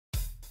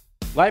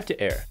Live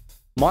to Air,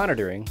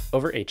 monitoring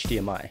over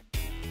HDMI.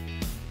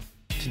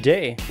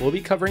 Today, we'll be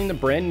covering the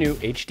brand new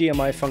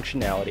HDMI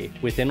functionality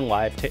within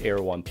Live to Air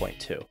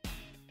 1.2.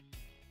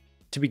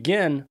 To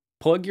begin,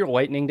 plug your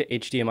Lightning to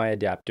HDMI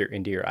adapter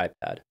into your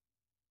iPad.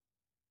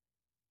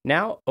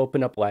 Now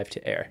open up Live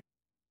to Air.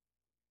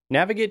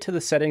 Navigate to the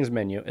settings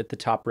menu at the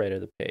top right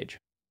of the page.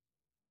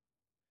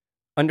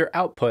 Under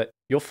Output,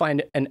 you'll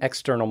find an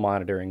external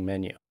monitoring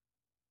menu.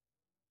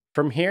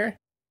 From here,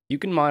 you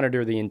can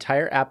monitor the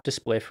entire app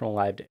display from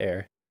Live to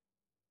Air,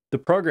 the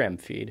program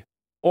feed,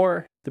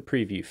 or the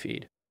preview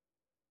feed.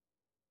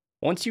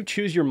 Once you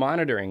choose your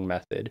monitoring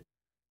method,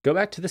 go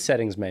back to the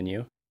settings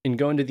menu and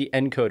go into the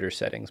encoder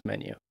settings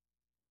menu.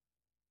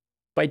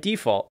 By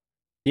default,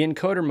 the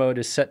encoder mode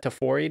is set to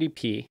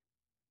 480p,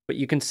 but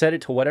you can set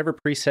it to whatever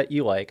preset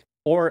you like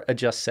or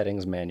adjust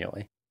settings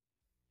manually.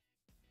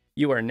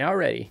 You are now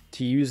ready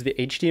to use the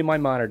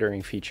HDMI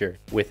monitoring feature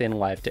within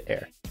Live to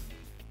Air.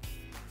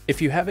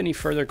 If you have any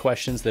further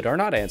questions that are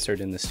not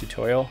answered in this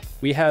tutorial,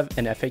 we have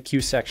an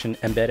FAQ section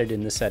embedded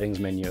in the settings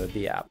menu of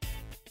the app.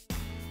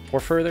 For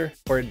further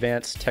or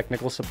advanced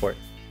technical support,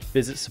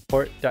 visit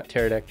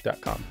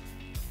support.teradek.com.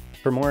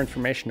 For more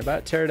information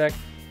about Teradek,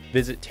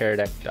 visit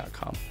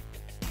teradek.com.